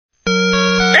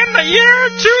the year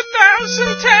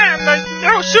 2010, a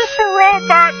new super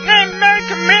robot named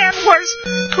MEGAMAN was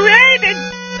created.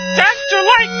 Dr.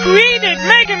 Light created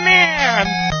MEGAMAN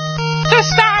to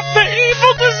stop the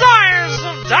evil desires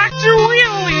of Dr.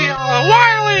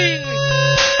 Wily.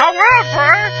 However,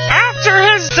 after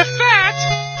his defeat,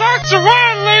 Dr.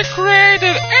 Wily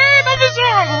created 8 of his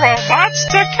own robots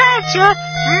to counter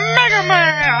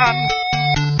MEGAMAN.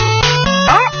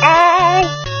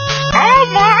 Uh-oh! Oh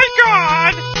my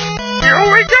God!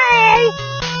 Here we go!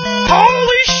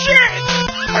 Holy shit!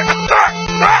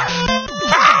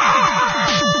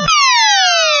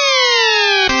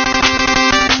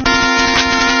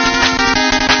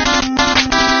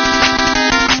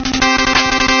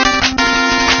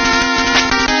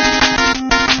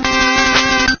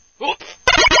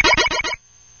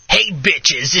 Hey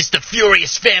bitches, it's the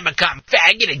furious Famicom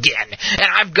Faggot again,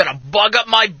 and I'm gonna bug up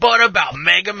my butt about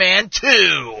MEGAMAN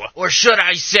 2. Or should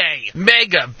I say,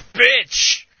 Mega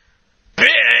Bitch.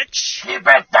 Bitch! Keep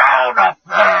it down up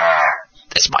there!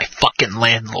 That's my fucking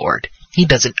landlord. He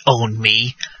doesn't own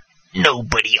me.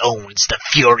 Nobody owns the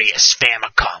furious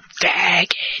Famicom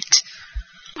Faggot.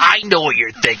 I know what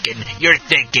you're thinking. You're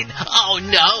thinking, oh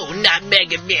no, not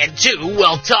MEGAMAN 2.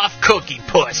 Well, tough cookie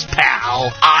puss,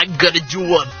 pal. I'm gonna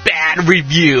do a bad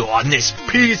review on this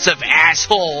piece of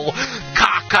asshole,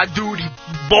 cock-a-doodie,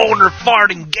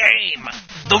 boner-farting game.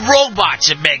 The robots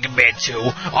in MEGAMAN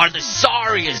 2 are the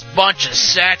sorriest bunch of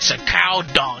sacks of cow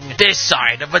dung this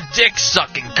side of a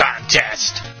dick-sucking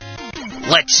contest.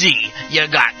 Let's see, you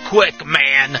got Quick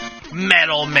Man,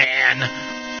 Metal Man,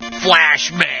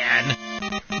 Flash Man,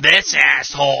 this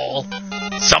asshole,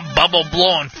 some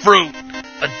bubble-blowing fruit,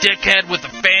 a dickhead with a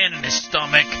fan in his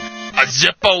stomach, a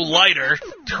Zippo lighter,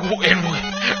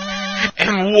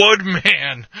 and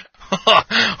Woodman.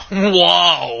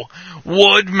 Wow,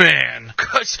 Woodman.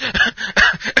 Cause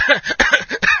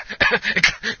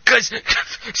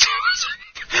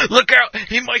look out,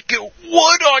 he might get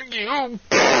wood on you.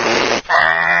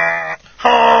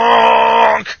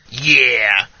 Honk.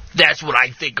 Yeah, that's what I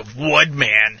think of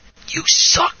Woodman. You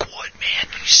suck, Woodman.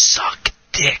 You suck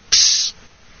dicks.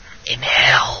 In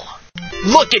hell.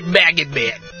 Look at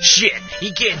MEGAMAN. Shit,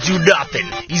 he can't do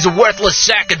nothing. He's a worthless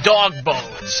sack of dog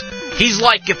bones. He's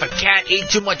like if a cat ate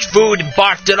too much food and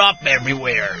barfed it up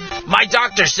everywhere. My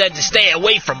doctor said to stay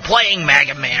away from playing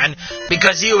MEGAMAN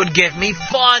because he would give me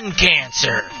fun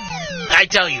cancer. I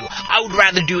tell you, I would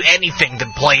rather do anything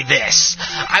than play this.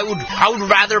 I would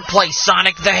rather play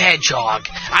Sonic the Hedgehog.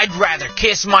 I'd rather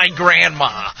kiss my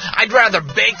grandma. I'd rather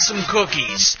bake some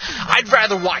cookies. I'd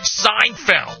rather watch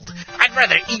Seinfeld. I'd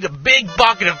rather eat a big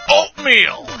bucket of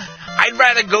oatmeal. I'd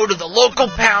rather go to the local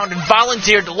pound and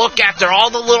volunteer to look after all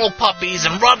the little puppies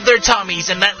and rub their tummies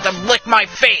and let them lick my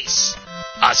face.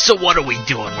 So what are we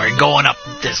doing? We're going up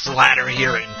this ladder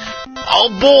here and... oh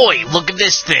boy, look at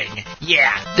this thing.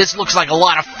 Yeah, this looks like a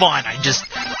lot of fun. I just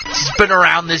spin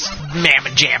around this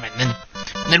mamma-jammin' and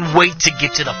then wait to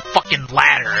get to the fucking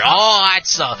ladder. Oh,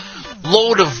 that's a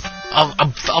load of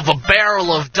a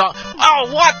barrel of dog.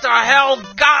 Oh, what the hell?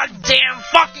 Goddamn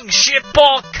fucking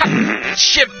shitball.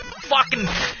 Shit fucking...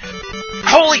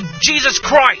 holy Jesus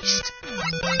Christ.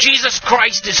 Jesus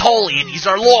Christ is holy and he's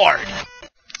our Lord.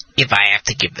 If I have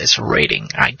to give this a rating,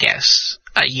 I guess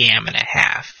a yam and a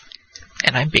half.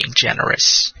 And I'm being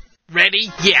generous. Ready?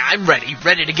 Yeah, I'm ready.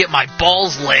 Ready to get my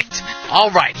balls licked.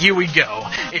 Alright, here we go.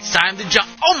 It's time to jump.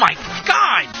 Oh my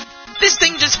God! This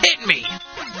thing just hit me!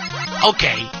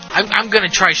 Okay, I'm gonna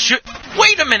try shoot.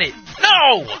 Wait a minute!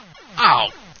 No!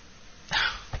 Oh.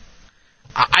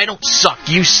 I don't suck,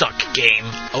 you suck, game.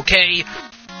 Okay?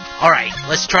 Alright,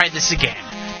 let's try this again.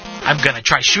 I'm gonna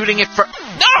try shooting it for...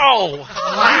 No!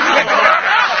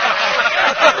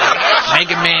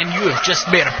 MEGAMAN, you have just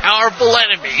made a powerful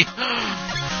enemy.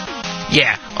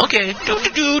 Yeah, okay.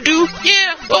 Do.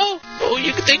 Yeah. Oh,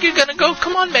 you think you're gonna go?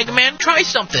 Come on, MEGAMAN, try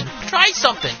something. Try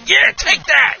something. Yeah, take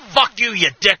that. Fuck you,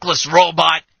 you dickless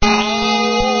robot.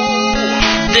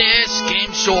 This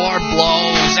game sure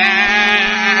blows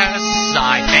ass.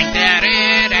 I think that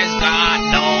it has got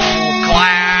no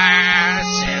class.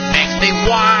 It makes me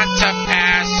want to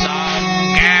pass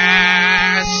some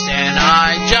gas. And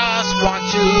I just want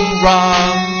to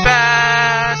run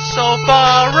fast, so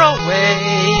far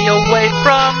away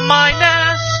from my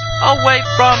nest, away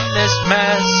from this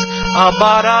mess.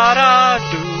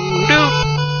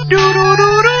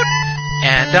 Ba-da-da-do-do-do-do-do-do.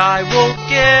 And I will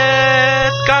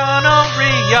get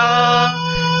gonorrhea,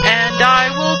 and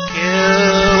I will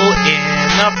kill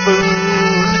in a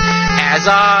boon as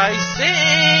I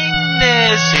sing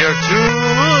this here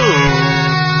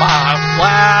tune. My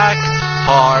black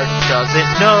heart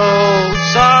doesn't know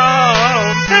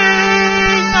something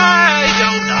I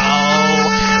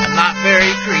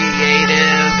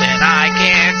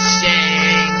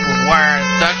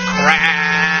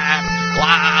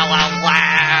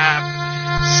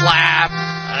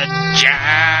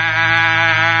vagina.